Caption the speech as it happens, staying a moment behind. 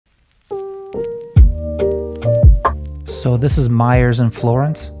So this is Meijer's in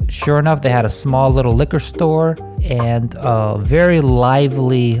Florence. Sure enough, they had a small little liquor store, and a very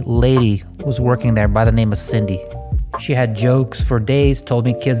lively lady was working there by the name of Cindy. She had jokes for days, told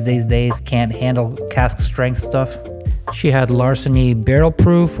me kids these days can't handle cask strength stuff. She had larceny barrel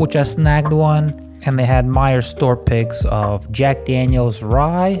proof, which I snagged one, and they had Meijer's store picks of Jack Daniel's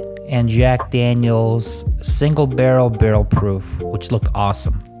rye and Jack Daniel's single barrel proof, which looked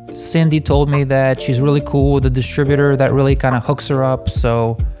awesome. Cindy told me that she's really cool with the distributor that really kind of hooks her up,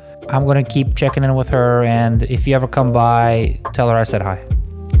 so I'm gonna keep checking in with her, and if you ever come by, tell her I said hi.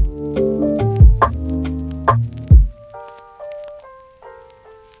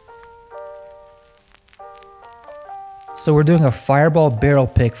 So we're doing a Fireball barrel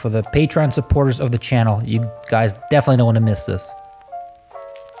pick for the Patreon supporters of the channel. You guys definitely don't want to miss this.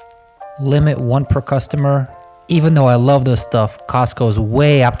 Limit 1 per customer. Even though I love this stuff, Costco is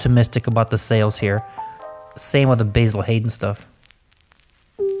way optimistic about the sales here. Same with the Basil Hayden stuff.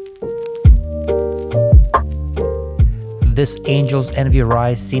 This Angel's Envy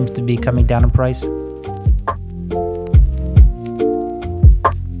Rye seems to be coming down in price.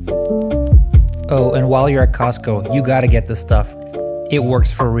 Oh, and while you're at Costco, you gotta get this stuff. It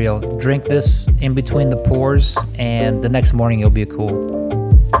works for real. Drink this in between the pours, and the next morning you'll be cool.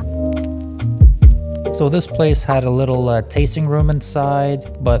 So this place had a little tasting room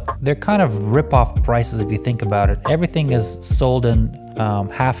inside, but they're kind of rip-off prices if you think about it. Everything is sold in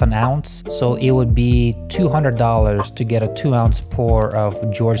half an ounce, so it would be $200 to get a 2-ounce pour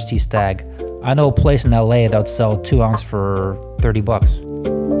of George T. Stagg. I know a place in LA that would sell 2 ounce for 30 bucks.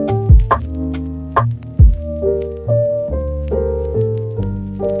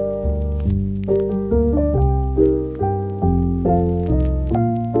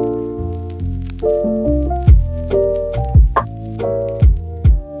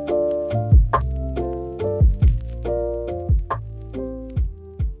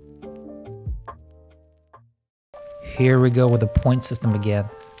 Here we go with the point system again.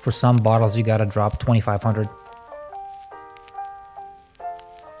 For some bottles, you gotta drop 2,500.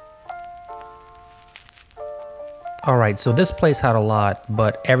 Alright, so this place had a lot,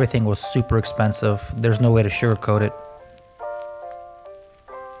 but everything was super expensive. There's no way to sugarcoat it.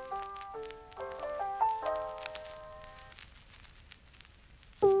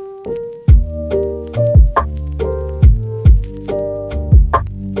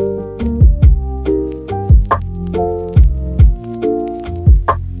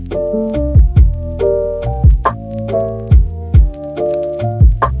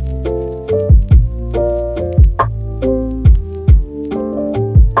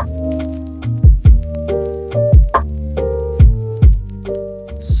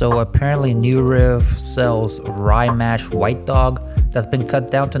 So apparently New Riv sells rye mash white dog that's been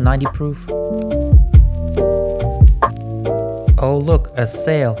cut down to 90 proof. Oh look, a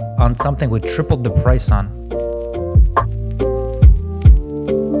sale on something we tripled the price on.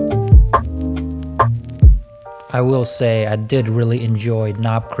 I will say I did really enjoy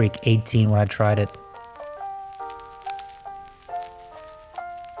Knob Creek 18 when I tried it.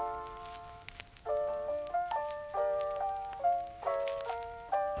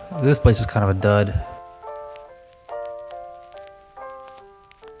 This place was kind of a dud.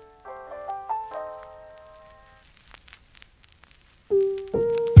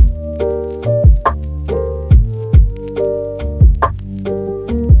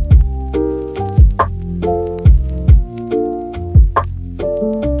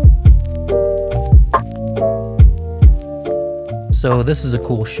 So this is a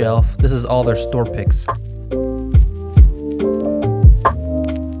cool shelf. This is all their store picks.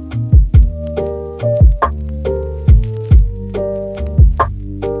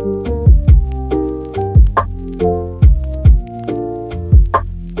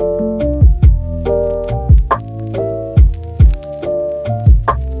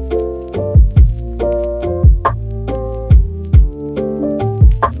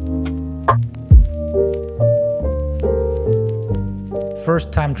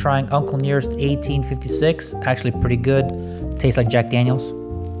 First time trying Uncle Nearest 1856, actually pretty good. Tastes like Jack Daniel's.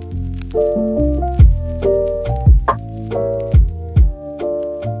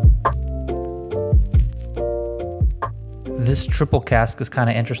 This triple cask is kind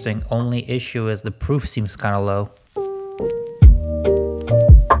of interesting. Only issue is the proof seems kind of low.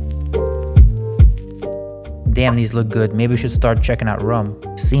 Damn, these look good. Maybe we should start checking out rum.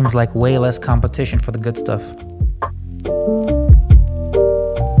 Seems like way less competition for the good stuff.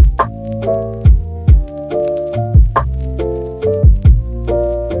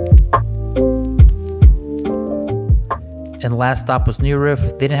 And last stop was New Riff.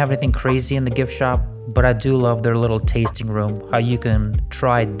 They didn't have anything crazy in the gift shop, but I do love their little tasting room, how you can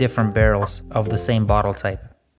try different barrels of the same bottle type.